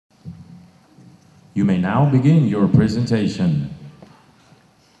You may now begin your presentation.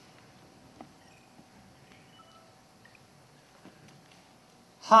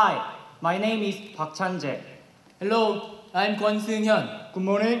 Hi, my name is Park Chan-jae. Hello, I'm Sungkyunkwan. Good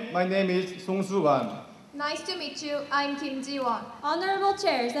morning, my name is Sungkyunkwan. Nice to meet you, I'm Kim Ji-won. Honorable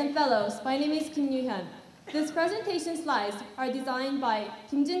chairs and fellows, my name is Kim Yu-hyun. These presentation slides are designed by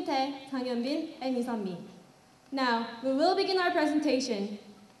Kim Jin-tae, Kang Yeon-bin, and Lee Sun-mi. Now, we will begin our presentation.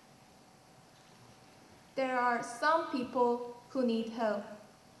 There are some people who need help.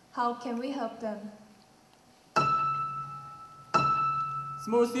 How can we help them?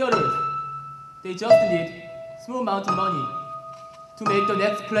 Small theaters, they just need small amount of money to make the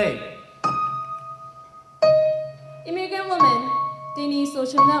next play. Immigrant women, they need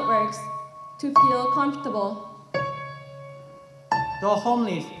social networks to feel comfortable. The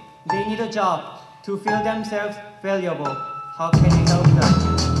homeless, they need a job to feel themselves valuable. How can you help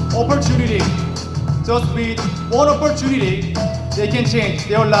them? Opportunity. Just with one opportunity, they can change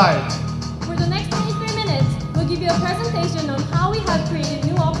their life. For the next 23 minutes, we'll give you a presentation on how we have created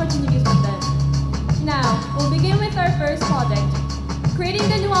new opportunities for them. Now, we'll begin with our first project, creating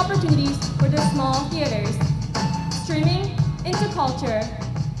the new opportunities for the small theaters, streaming into culture.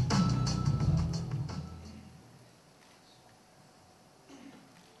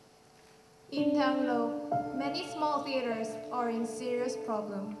 In Daewoo, many small theaters are in serious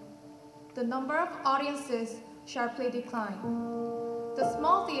problem. The number of audiences sharply decline. The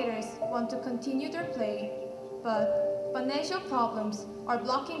small theaters want to continue their play, but financial problems are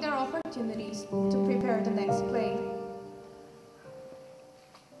blocking their opportunities to prepare the next play.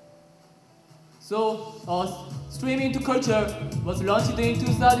 So, Streaming to Culture was launched in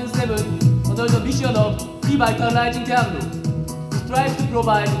 2007 under the mission of revitalizing Daewoo. We strive to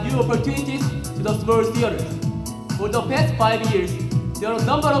provide new opportunities to the small theaters. For the past 5 years, there are a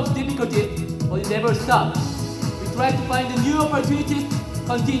number of difficulties, but it never stopped. We try to find new opportunities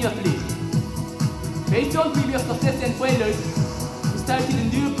continuously. Based on previous success and failures, we started a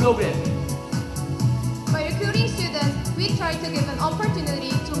new program. By recruiting students, we try to give an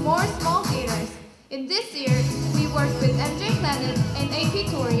opportunity to more small theaters. In this year, we worked with MJ Planet and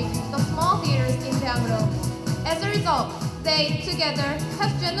AP Tori, the small theaters in Daewoo. As a result, they together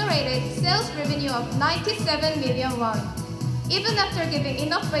have generated sales revenue of 97 million won. Even after giving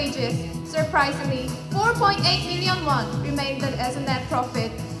enough wages, surprisingly, 4.8 million won remained as a net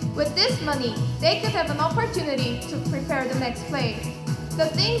profit. With this money, they could have an opportunity to prepare the next play. The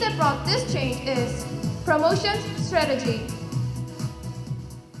thing that brought this change is promotion strategy.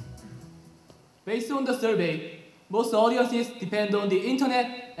 Based on the survey, most audiences depend on the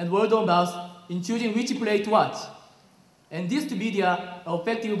internet and word of mouth in choosing which play to watch. And these two media are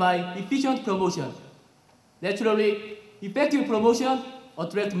effective by efficient promotion. Naturally, effective promotion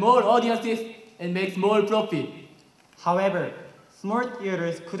attracts more audiences and makes more profit. However, small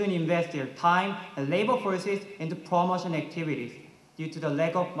theaters couldn't invest their time and labor forces into promotion activities due to the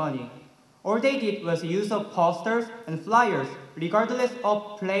lack of money. All they did was use of posters and flyers regardless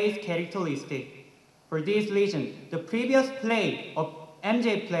of play's characteristic. For this reason, the previous play of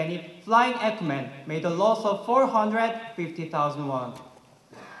MJ Planet Flying Eggman made a loss of 450,000 won.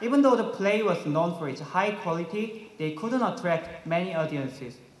 Even though the play was known for its high quality, they couldn't attract many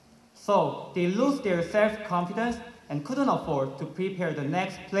audiences. So they lose their self-confidence and couldn't afford to prepare the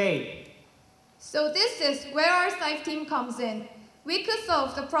next play. So this is where our SIFE team comes in. We could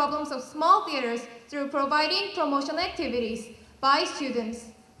solve the problems of small theaters through providing promotional activities by students.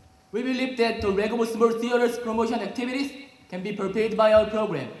 We believe that the regular small theaters promotion activities can be prepared by our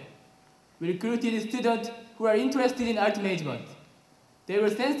program. We recruited students who are interested in art management. They were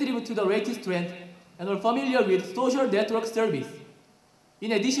sensitive to the latest trend and were familiar with social network service.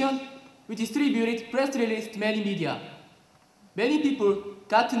 In addition, we distributed press release to many media. Many people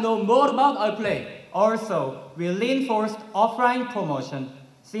got to know more about our play. Also, we reinforced offline promotion.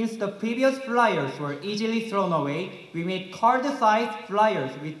 Since the previous flyers were easily thrown away, we made card-sized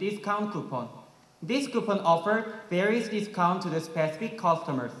flyers with discount coupon. This coupon offered various discounts to the specific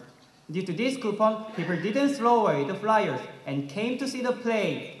customers. Due to this coupon, people didn't throw away the flyers and came to see the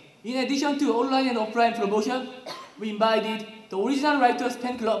play. In addition to online and offline promotion, we invited the original writers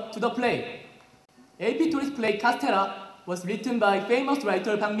fan club to the play. AP Tourist play Castella was written by famous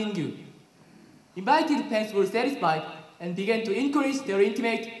writer Bang Min-gyu. Invited fans were satisfied and began to encourage their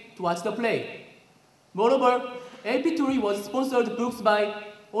intimates to watch the play. Moreover, AP Touri was sponsored books by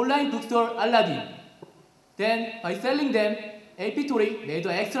online bookstore Aladdin. Then, by selling them, AP Touri made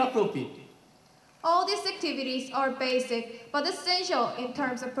an extra profit. All these activities are basic but essential in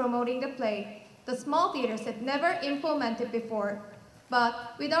terms of promoting the play. The small theaters had never implemented before.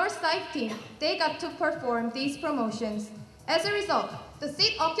 But with our site team, they got to perform these promotions. As a result, the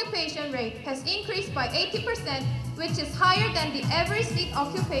seat occupation rate has increased by 80%, which is higher than the average seat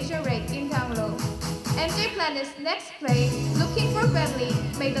occupation rate in Ganglo. MJ Planet's next play, Looking for Bentley,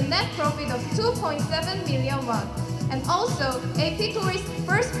 made a net profit of 2.7 million won. And also, AP Tourist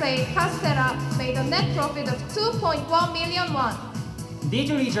first play, Castera, made a net profit of 2.1 million won.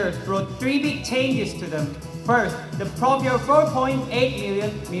 These results brought three big changes to them. First, the profit of 4.8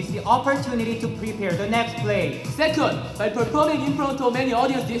 million means the opportunity to prepare the next play. Second, by performing in front of many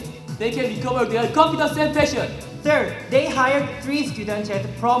audiences, they can recover their confidence and passion. Third, they hired 3 students as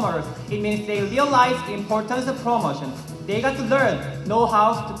promoters. It means they realized the importance of promotion. They got to learn, know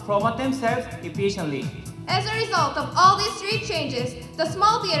how to promote themselves efficiently. As a result of all these 3 changes, the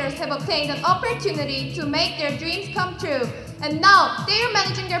small theaters have obtained an opportunity to make their dreams come true. And now, they are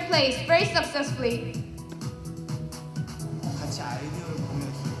managing their plays very successfully. 같이 아이디어를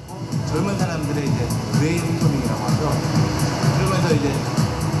공유했고 젊은 사람들의 이제 브레인스토밍이라고 하죠. 그러면서 이제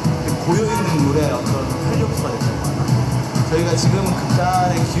고여있는 물에 어떤 활력소가 됐다고 하나. 저희가 지금은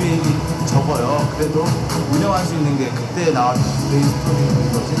극단의 기획이 적어요. 그래도 운영할 수 있는 게 그때 나왔던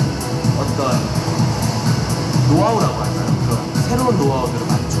브레인스토밍인 거지. 어떤 노하우라고 할까요? 그런 새로운 노하우들을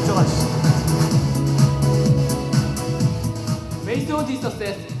많이 축적할 수 있습니다. Based on this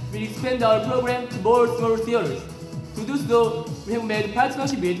success, we expand our program to more small theaters. To do so, we have made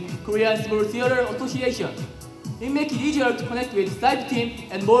partnership with Korean Small Theater Association. It makes it easier to connect with site team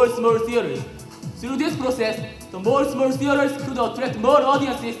and more small theaters. Through this process, the more small theaters could attract more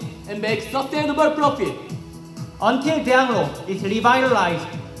audiences and make sustainable profit. Until Ganglo is revitalized,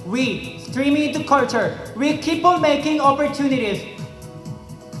 we, streaming into culture, we keep on making opportunities.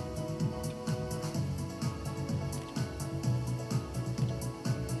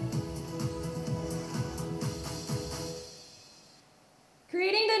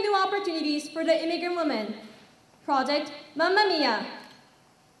 Creating the new opportunities for the immigrant women. Project Mamma Mia.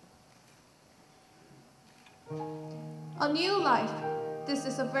 A new life. This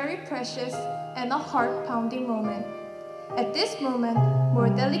is a very precious and a heart-pounding moment. At this moment, more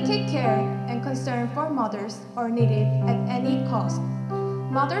delicate care and concern for mothers are needed at any cost.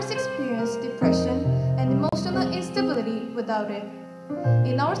 Mothers experience depression and emotional instability without it.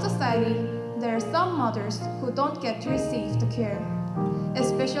 In our society, there are some mothers who don't get to receive the care,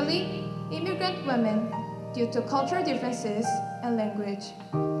 especially immigrant women due to cultural differences and language.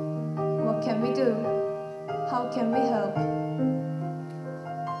 What can we do? How can we help?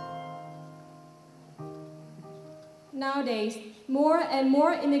 Nowadays, more and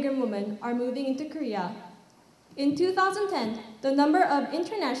more immigrant women are moving into Korea. In 2010, the number of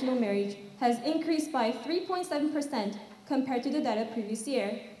international marriage has increased by 3.7% compared to the data previous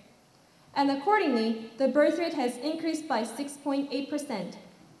year. And accordingly, the birth rate has increased by 6.8%.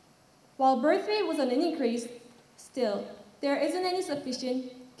 While birth rate was on an increase, still, there isn't any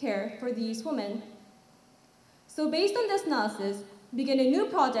sufficient care for these women. So based on this analysis, we began a new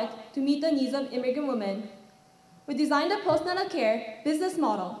project to meet the needs of immigrant women. We designed a postnatal care business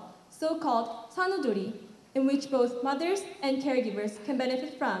model, so-called Sanuduri, in which both mothers and caregivers can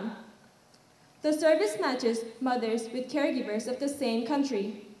benefit from. The service matches mothers with caregivers of the same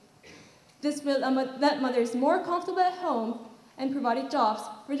country. This will let mothers more comfortable at home and provide jobs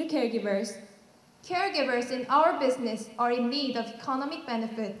for the caregivers. Caregivers in our business are in need of economic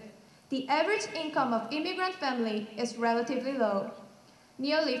benefit. The average income of immigrant family is relatively low.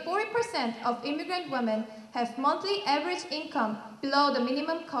 Nearly 40% of immigrant women have monthly average income below the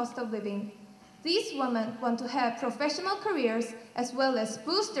minimum cost of living. These women want to have professional careers as well as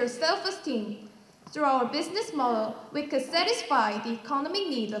boost their self-esteem. Through our business model, we could satisfy the economic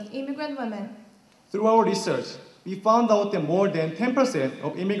needs of immigrant women. Through our research, we found out that more than 10%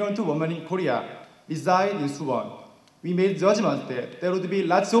 of immigrant women in Korea reside in Suwon. We made judgments that there would be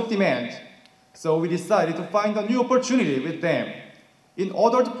lots of demand, so we decided to find a new opportunity with them. In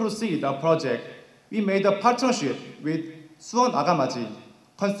order to proceed our project, we made a partnership with Suwon Agamaji,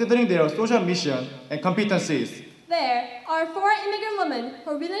 considering their social mission and competencies. There, our 4 immigrant women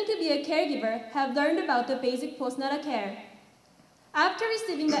who are willing to be a caregiver have learned about the basic postnatal care. After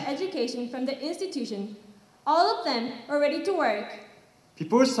receiving the education from the institution, all of them are ready to work.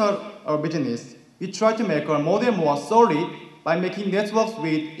 Before start our business, we tried to make our model more solid by making networks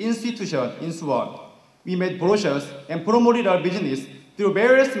with institutions in Suwon. We made brochures and promoted our business through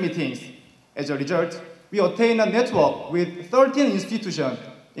various meetings. As a result, we obtained a network with 13 institutions,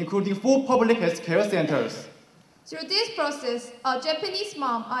 including 4 public healthcare centers. Through this process, a Japanese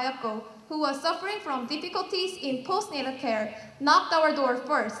mom, Ayako, who was suffering from difficulties in postnatal care, knocked our door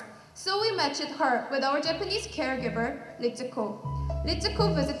first. So we matched her with our Japanese caregiver, Ritsuko.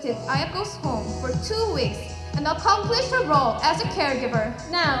 Ritsuko visited Ayako's home for 2 weeks and accomplished her role as a caregiver.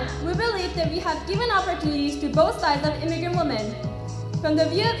 Now, we believe that we have given opportunities to both sides of immigrant women. From the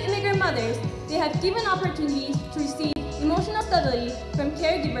view of immigrant mothers, they have given opportunities to receive emotional stability from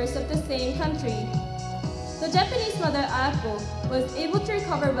caregivers of the same country. The Japanese mother Ayako was able to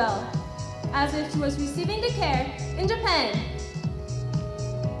recover well, as if she was receiving the care in Japan.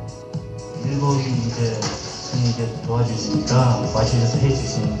 일본이 이제 도와주시니까 와주셔서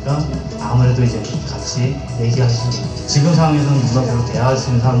해주시니까 아무래도 이제 같이 얘기하시고 지금 상황에서는 누가 별로 대화할 수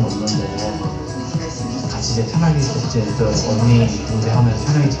있는 사람은 없는데 같이 이제 편하게 이제 언니 동생하면서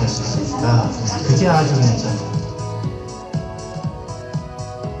편하게 지낼 수 있으니까 그게 아주 괜찮아요.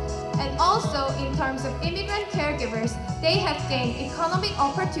 And also, in terms of immigrant caregivers, they have gained economic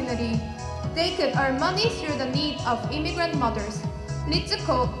opportunity. They could earn money through the need of immigrant mothers.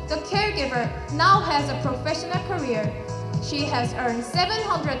 Ritsuko, the caregiver, now has a professional career. She has earned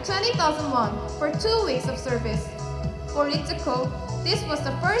 720,000 won for 2 weeks of service. For Ritsuko, this was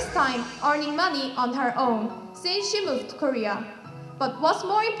the first time earning money on her own since she moved to Korea. But what's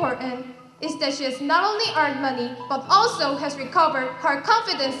more important is that she has not only earned money, but also has recovered her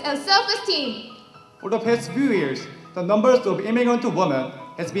confidence and self-esteem. For the past few years, the numbers of immigrant women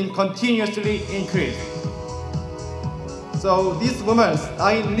has been continuously increased. So these women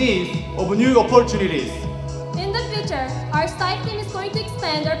are in need of new opportunities. In the future, our site team is going to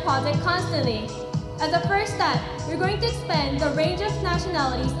expand our project constantly. As a first step, we're going to expand the range of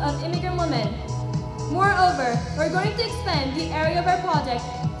nationalities of immigrant women. Moreover, we're going to expand the area of our project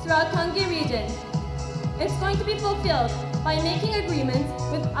throughout Gyeonggi region. It's going to be fulfilled by making agreements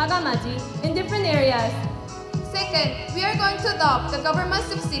with agamaji in different areas. Second, we are going to adopt the government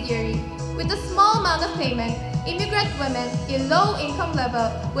subsidiary. With a small amount of payment, immigrant women in low income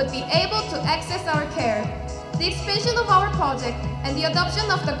level would be able to access our care. The expansion of our project and the adoption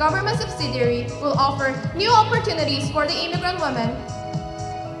of the government subsidiary will offer new opportunities for the immigrant women.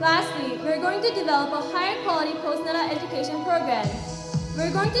 Lastly, we're going to develop a higher quality postnatal education program.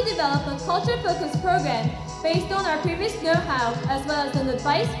 We're going to develop a culture-focused program based on our previous know-how as well as an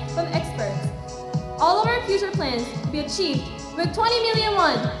advice from experts. All of our future plans to be achieved with 20 million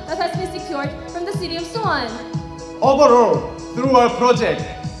won that has been secured from the city of Suwon. Overall, through our project,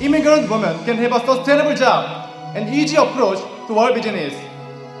 immigrant women can have a sustainable job and easy approach to our business.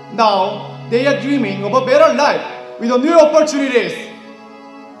 Now, they are dreaming of a better life with new opportunities.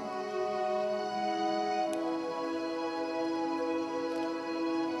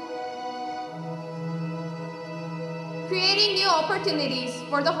 Creating new opportunities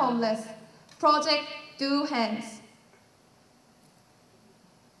for the homeless. Project Do Hands.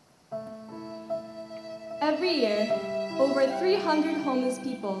 Every year, over 300 homeless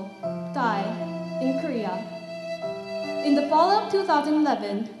people die in Korea. In the fall of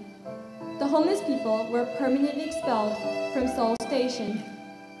 2011, the homeless people were permanently expelled from Seoul Station.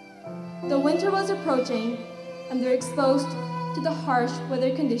 The winter was approaching, and they're exposed to the harsh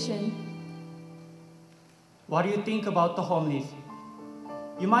weather condition. What do you think about the homeless?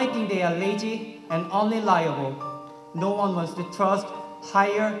 You might think they are lazy and unreliable. No one wants to trust,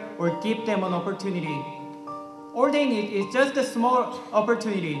 hire, or give them an opportunity. All they need is just a small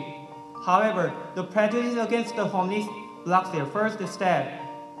opportunity. However, the prejudice against the homeless blocks their first step.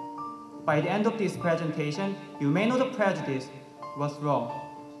 By the end of this presentation, you may know the prejudice was wrong.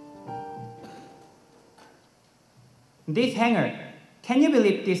 This hanger, can you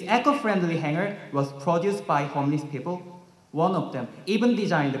believe this eco-friendly hanger was produced by homeless people? One of them even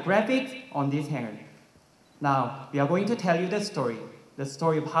designed the graphics on this hanger. Now, we are going to tell you the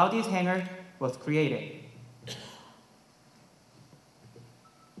story of how this hanger was created.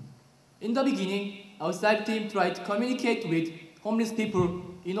 In the beginning, our site team tried to communicate with homeless people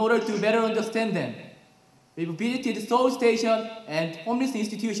in order to better understand them. We've visited Seoul Station and homeless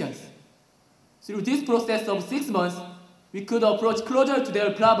institutions. Through this process of 6 months, we could approach closer to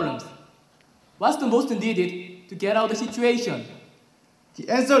their problems. What's the most needed to get out of the situation? The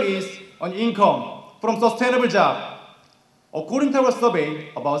answer is an income from sustainable job. According to our survey,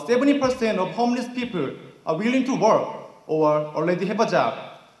 about 70% of homeless people are willing to work or already have a job.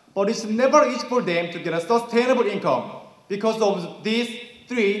 But it's never easy for them to get a sustainable income because of these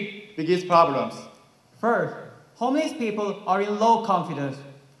 3 biggest problems. First, homeless people are in low confidence.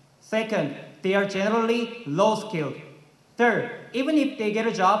 Second, they are generally low skilled. Third, even if they get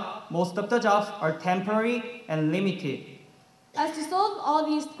a job, most of the jobs are temporary and limited. As to solve all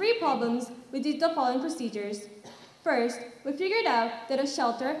these 3 problems, we did the following procedures. First, we figured out that a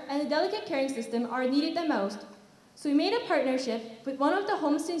shelter and a delicate caring system are needed the most. So we made a partnership with one of the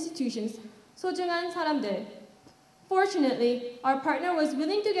homeless institutions, 소중한 사람들. Fortunately, our partner was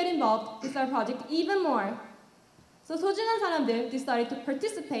willing to get involved with our project even more. So 소중한 사람들 decided to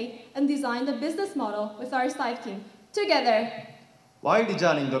participate and design the business model with our SIFE team together. While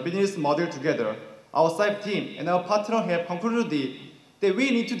designing the business model together, our SIFE team and our partner have concluded that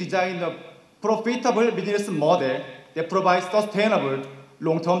we need to design a profitable business model that provides sustainable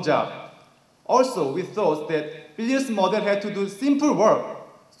long-term jobs. Also, we thought that business model had to do simple work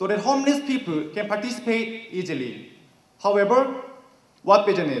so that homeless people can participate easily. However, what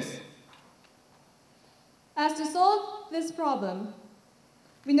business? As to solve this problem,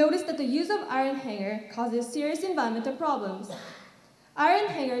 we noticed that the use of iron hanger causes serious environmental problems. Iron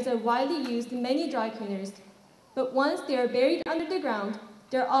hangers are widely used in many dry cleaners, but once they are buried under the ground,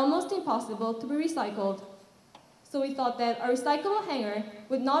 they are almost impossible to be recycled. So we thought that a recyclable hanger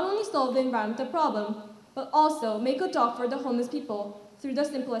would not only solve the environmental problem, but also make a job for the homeless people through the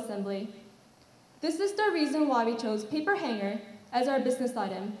simple assembly. This is the reason why we chose paper hanger as our business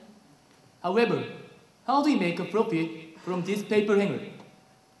item. However, how do we make a profit from this paper hanger?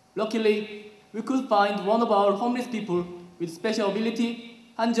 Luckily, we could find one of our homeless people with special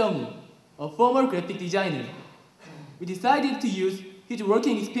ability, Han Jung-woo, a former graphic designer. We decided to use his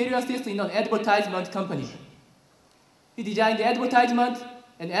working experiences in an advertisement company. He designed the advertisement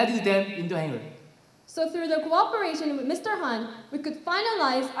and added them in the hanger. So through the cooperation with Mr. Han, we could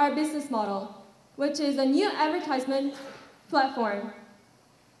finalize our business model, which is a new advertisement platform.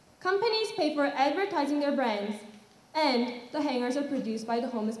 Companies pay for advertising their brands, and the hangers are produced by the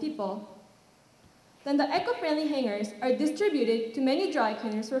homeless people. Then the eco-friendly hangers are distributed to many dry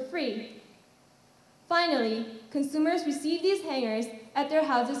cleaners for free. Finally, consumers receive these hangers at their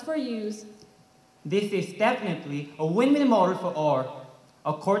houses for use. This is definitely a win-win model for all.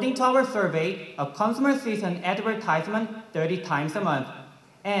 According to our survey, a consumer sees an advertisement 30 times a month,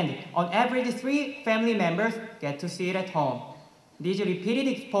 and on average 3 family members get to see it at home. This repeated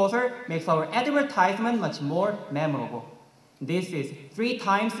exposure makes our advertisement much more memorable. This is 3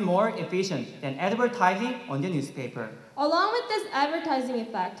 times more efficient than advertising on the newspaper. Along with this advertising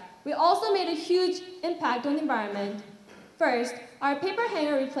effect, we also made a huge impact on the environment. First, our paper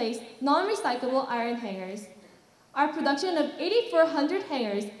hanger replaced non-recyclable iron hangers. Our production of 8,400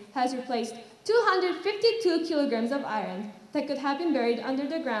 hangers has replaced 252 kilograms of iron that could have been buried under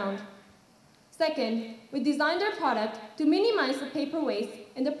the ground. Second, we designed our product to minimize the paper waste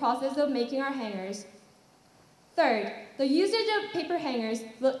in the process of making our hangers. Third, the usage of paper hangers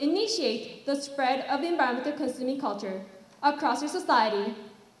will initiate the spread of environmental consuming culture across our society.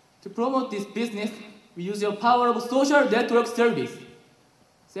 To promote this business, we use the power of social network service.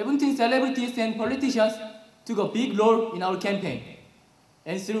 17 celebrities and politicians took a big role in our campaign.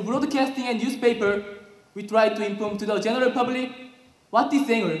 And through broadcasting and newspaper, we tried to inform to the general public what this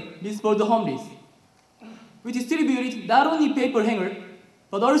hanger means for the homeless. We distributed not only paper hanger,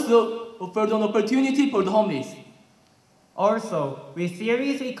 but also offered an opportunity for the homeless. Also, we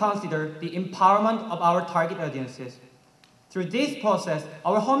seriously consider the empowerment of our target audiences. Through this process,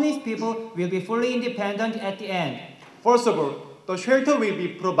 our homeless people will be fully independent at the end. First of all, the shelter will be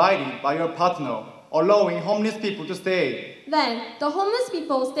provided by your partner, allowing homeless people to stay. Then, the homeless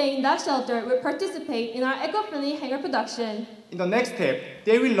people staying in that shelter will participate in our eco-friendly hanger production. In the next step,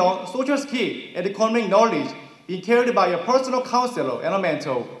 they will learn social skills and economic knowledge being carried by a personal counselor and a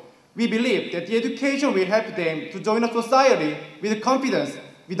mentor. We believe that the education will help them to join a society with confidence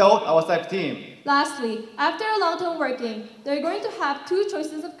without our SIFE team. Lastly, after a long time working, they're going to have 2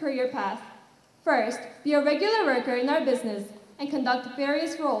 choices of career path. First, be a regular worker in our business and conduct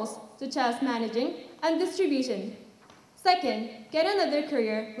various roles such as managing and distribution. Second, get another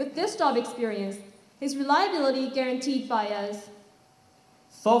career with this job experience, his reliability guaranteed by us.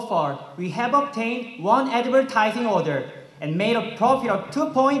 So far, we have obtained 1 advertising order and made a profit of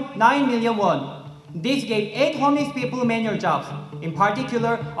 2.9 million won. This gave 8 homeless people manual jobs. In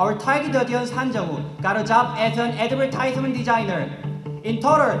particular, our target audience Han Jung-woo got a job as an advertisement designer. In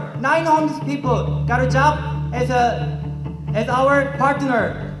total, 9 homeless people got a job as our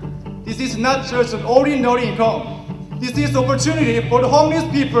partner. This is not just an ordinary income. This is opportunity for the homeless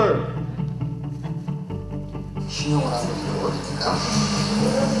people. 신용을 하는 어디니까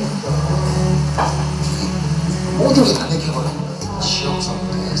모든 게 다 맥혀버린 거예요.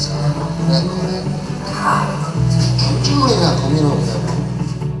 지역성부터 해서 거래 다 줄줄이 그냥 도미노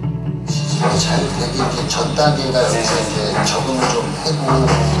그냥 실제로 자유되게 이렇게 전 단계가 여기서 이제 적응을 좀 해고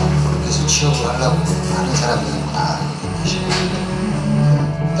그렇게 해서 취업을 하려고 하는 사람들이 다 계시고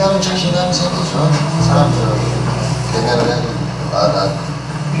일단은 자신감이 생기죠. 사람들하고 대면을 해도 나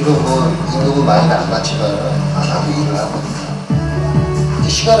비록 뭐 임금은 많이 안 받지만 나도 일을 하고 있다. 근데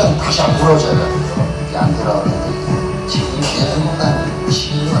시간은 다시 안 돌아오잖아. 이게 안 돌아오는데 지금 제일 행복한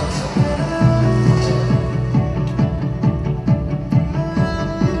시기인 것 같아요.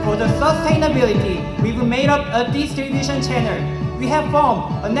 For the sustainability, we've made up a distribution channel. We have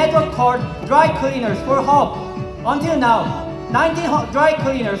formed a network called Dry Cleaners for Hope. Until now, 19 dry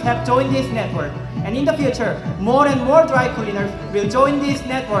cleaners have joined this network. And in the future, more and more dry cleaners will join this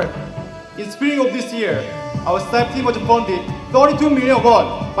network. In spring of this year, our staff team was funded 32 million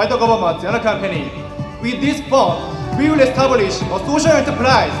won by the government and a company. With this fund, we will establish a social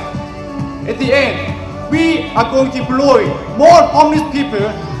enterprise. At the end, we are going to employ more homeless people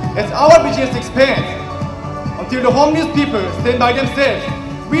as our business expands. Until the homeless people stand by themselves,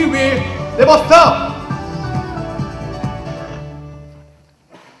 we will never stop.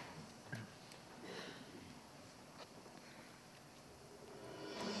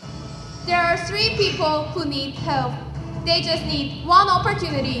 There are 3 people who need help. They just need one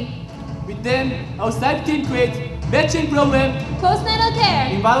opportunity. With them, our staff team creates matching program, Postnatal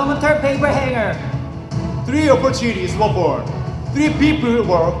care. Environmental paper hanger. 3 opportunities were born. 3 people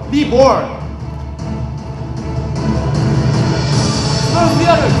were reborn. small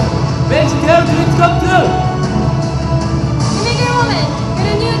theaters, makes their dreams come true. Immigrant woman, get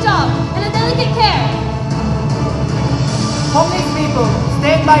a new job and a delicate care. Homeless people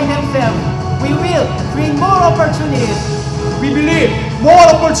stand by themselves. We will bring more opportunities. We believe more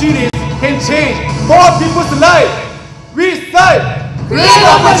opportunities can change more people's lives. We say, Create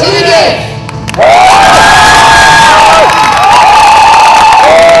opportunities!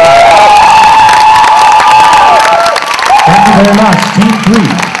 Thank you very much, Team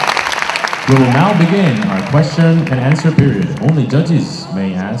 3. We will now begin our question and answer period. Only judges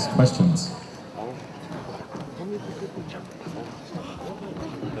may ask questions.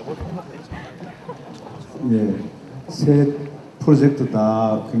 네, 새 프로젝트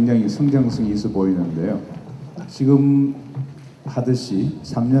다 굉장히 성장성이 있어 보이는데요. 지금 하듯이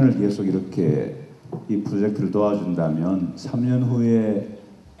 3년을 계속 이렇게 이 프로젝트를 도와준다면 3년 후에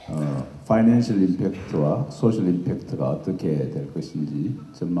파이낸셜 임팩트와 소셜 임팩트가 어떻게 될 것인지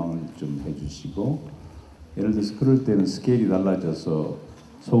전망을 좀 해주시고, 예를 들어서 그럴 때는 스케일이 달라져서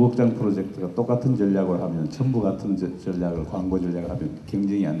소극장 프로젝트가 똑같은 전략을 하면 전부 같은 전략을 광고 전략을 하면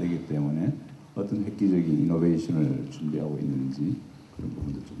경쟁이 안 되기 때문에 어떤 획기적인 이노베이션을 준비하고 있는지 그런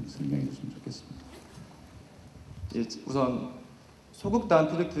부분도 좀 설명해 주시면 좋겠습니다. 예, 우선 소극단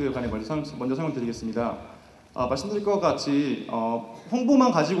프로젝트에 관해 먼저 설명드리겠습니다. 말씀드릴 것 같이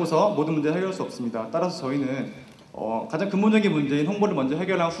홍보만 가지고서 모든 문제를 해결할 수 없습니다. 따라서 저희는 가장 근본적인 문제인 홍보를 먼저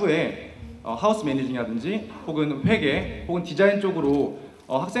해결한 후에 하우스 매니징이라든지 혹은 회계 혹은 디자인 쪽으로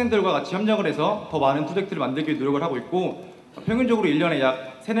학생들과 같이 협력을 해서 더 많은 프로젝트를 만들기 위해 노력을 하고 있고, 평균적으로 1년에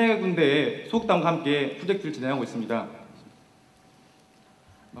약 3-4군데의 소극단과 함께 프로젝트를 진행하고 있습니다.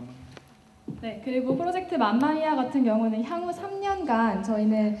 네, 그리고 프로젝트 맘마미아 같은 경우는 향후 3년간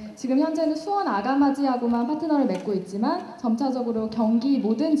저희는 지금 현재는 수원 아가마지하고만 파트너를 맺고 있지만 점차적으로 경기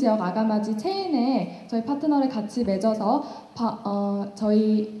모든 지역 아가마지 체인에 저희 파트너를 같이 맺어서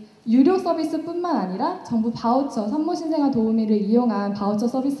저희 유료 서비스뿐만 아니라 정부 바우처, 산모신생아 도우미를 이용한 바우처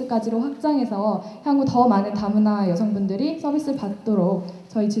서비스까지로 확장해서 향후 더 많은 다문화 여성분들이 서비스를 받도록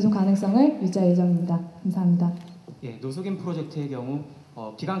저희 지속 가능성을 유지할 예정입니다. 감사합니다. 예, 노숙인 프로젝트의 경우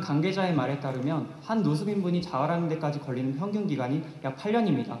기관 관계자의 말에 따르면 한 노숙인분이 자활하는 데까지 걸리는 평균 기간이 약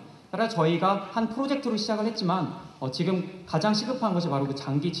 8년입니다. 따라 저희가 한 프로젝트로 시작을 했지만 지금 가장 시급한 것이 바로 그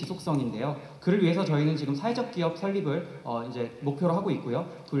장기 지속성인데요. 그를 위해서 저희는 지금 사회적 기업 설립을 이제 목표로 하고 있고요.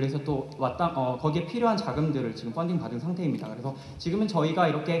 그래서 또 거기에 필요한 자금들을 지금 펀딩 받은 상태입니다. 그래서 지금은 저희가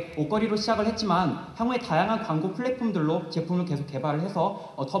이렇게 옷걸이로 시작을 했지만 향후에 다양한 광고 플랫폼들로 제품을 계속 개발을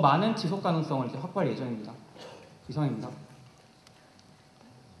해서 더 많은 지속 가능성을 이제 확보할 예정입니다. 이상입니다.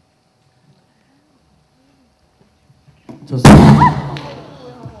 좋습니다.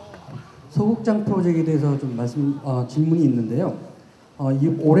 소극장 프로젝트에 대해서 좀 질문이 있는데요.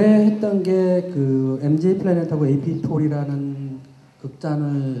 올해 했던 게 그 MJ 플래닛하고 AP 톨이라는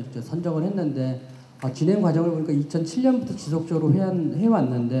극단을 선정을 했는데 진행 과정을 보니까 2007년부터 지속적으로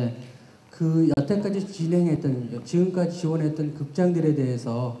해왔는데 그 여태까지 진행했던 지금까지 지원했던 극장들에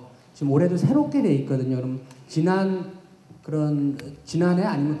대해서 지금 올해도 새롭게 돼 있거든요. 그럼 지난해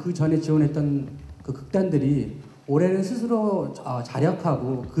아니면 그 전에 지원했던 그 극단들이 올해는 스스로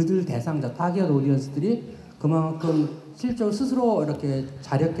자력하고 그들 대상자 타깃 오디언스들이 그만큼 실제로 스스로 이렇게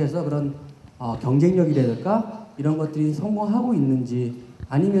자력해서 그런 경쟁력이랄까 이런 것들이 성공하고 있는지,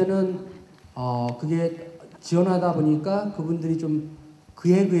 아니면은 그게 지원하다 보니까 그분들이 좀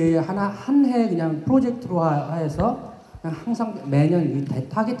그에 한 해 그냥 프로젝트로 해서 그냥 항상 매년 이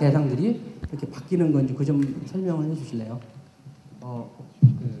타겟 대상들이 이렇게 바뀌는 건지 그 점 설명을 해주실래요?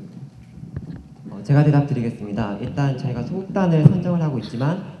 제가 대답드리겠습니다. 일단 저희가 소극단을 선정을 하고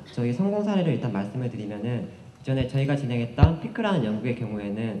있지만 저희 성공 사례를 일단 말씀을 드리면은 이전에 저희가 진행했던 피크라는 연구의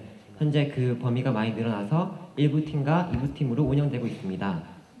경우에는 현재 그 범위가 많이 늘어나서 1부 팀과 2부 팀으로 운영되고 있습니다.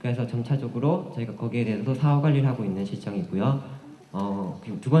 그래서 점차적으로 저희가 거기에 대해서 사후 관리를 하고 있는 실정이고요.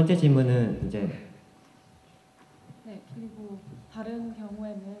 그리고 두 번째 질문은 이제 네, 그리고 다른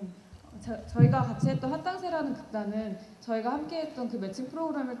경우에는 저희가 같이 했던 핫당세라는 극단은 저희가 함께했던 그 매칭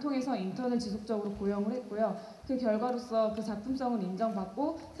프로그램을 통해서 인턴을 지속적으로 고용을 했고요. 그 결과로서 그 작품성을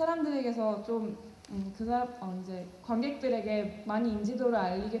인정받고 사람들에게서 좀 이제 관객들에게 많이 인지도를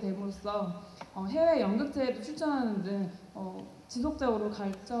알리게 됨으로써 해외 연극제에도 출전하는 등 지속적으로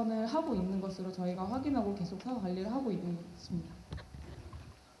발전을 하고 있는 것으로 저희가 확인하고 계속 사후 관리를 하고 있는 것입니다.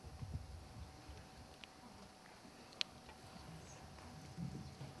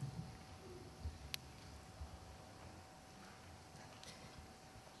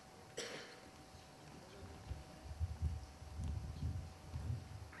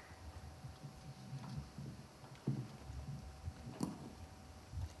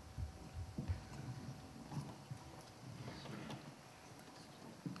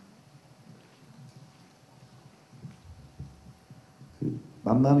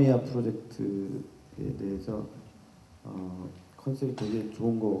 맘마미아 프로젝트에 대해서 컨셉이 되게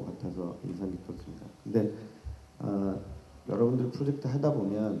좋은 것 같아서 인상 깊었습니다. 근데 여러분들 프로젝트 하다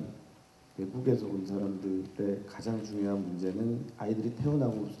보면 외국에서 온 사람들의 가장 중요한 문제는 아이들이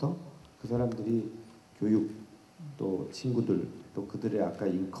태어나고부터 그 사람들이 교육, 또 친구들, 또 그들의 아까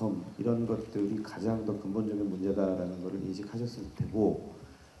인컴 이런 것들이 가장 더 근본적인 문제다라는 것을 인식하셨을 테고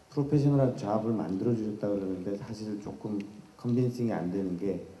프로페셔널한 잡을 만들어 주셨다 그러는데 사실 조금 컨빈싱이 안 되는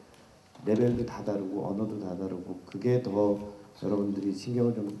게 레벨도 다 다르고 언어도 다 다르고 그게 더 여러분들이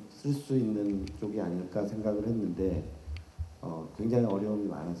신경을 좀 쓸 수 있는 쪽이 아닐까 생각을 했는데 굉장히 어려움이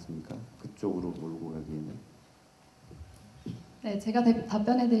많았습니까? 그쪽으로 몰고 가기에는. 네, 제가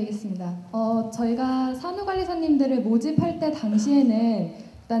답변해드리겠습니다. 저희가 산후관리사님들을 모집할 때 당시에는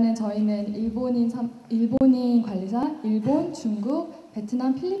일단은 저희는 일본인 관리사, 일본, 중국,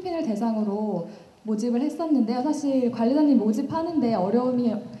 베트남, 필리핀을 대상으로 모집을 했었는데요. 사실 관리사님 모집하는데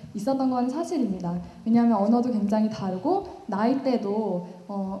어려움이 있었던 건 사실입니다. 왜냐하면 언어도 굉장히 다르고 나이대도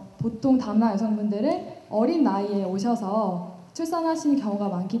보통 다문화 여성분들은 어린 나이에 오셔서 출산하시는 경우가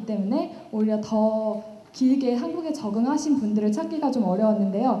많기 때문에 오히려 더 길게 한국에 적응하신 분들을 찾기가 좀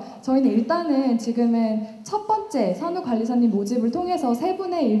어려웠는데요. 저희는 일단은 지금은 첫 번째 산후관리사님 모집을 통해서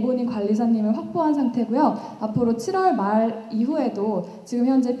 3분의 일본인 관리사님을 확보한 상태고요. 앞으로 7월 말 이후에도 지금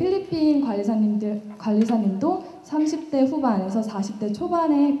현재 필리핀 관리사님도 30대 후반에서 40대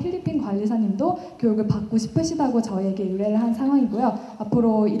초반의 필리핀 관리사님도 교육을 받고 싶으시다고 저희에게 의뢰를 한 상황이고요.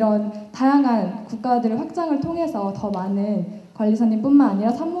 앞으로 이런 다양한 국가들을 확장을 통해서 더 많은 관리사님뿐만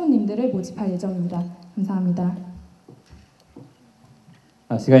아니라 산모님들을 모집할 예정입니다. 감사합니다.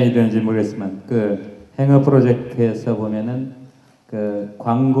 시간이 되는지 모르겠지만 그 행어 프로젝트에서 보면은 그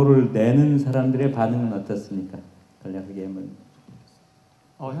광고를 내는 사람들의 반응은 어떻습니까? 간략하게 한번.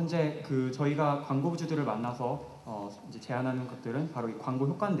 현재 저희가 광고주들을 만나서 이제 제안하는 것들은 바로 이 광고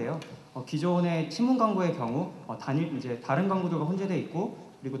효과인데요. 기존의 신문 광고의 경우 다른 광고들과 혼재되어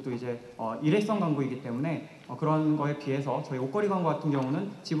있고 그리고 또 이제 일회성 광고이기 때문에 그런 거에 비해서 저희 옷걸이 광고 같은 경우는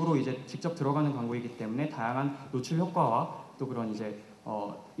집으로 이제 직접 들어가는 광고이기 때문에 다양한 노출 효과와 또 그런 이제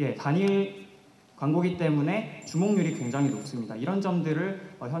단일 광고기 때문에 주목률이 굉장히 높습니다. 이런 점들을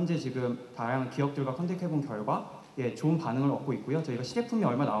현재 지금 다양한 기업들과 컨택해본 결과 좋은 반응을 얻고 있고요. 저희가 시제품이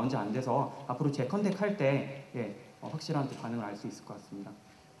얼마 나온 지 안 돼서 앞으로 재컨택할 때 확실한 또 반응을 알 수 있을 것 같습니다.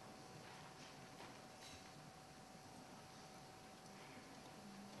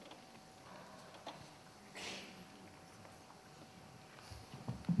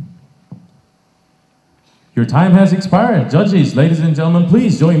 Your time has expired. Judges, ladies and gentlemen,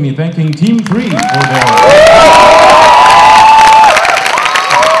 please join me thanking Team 3 for their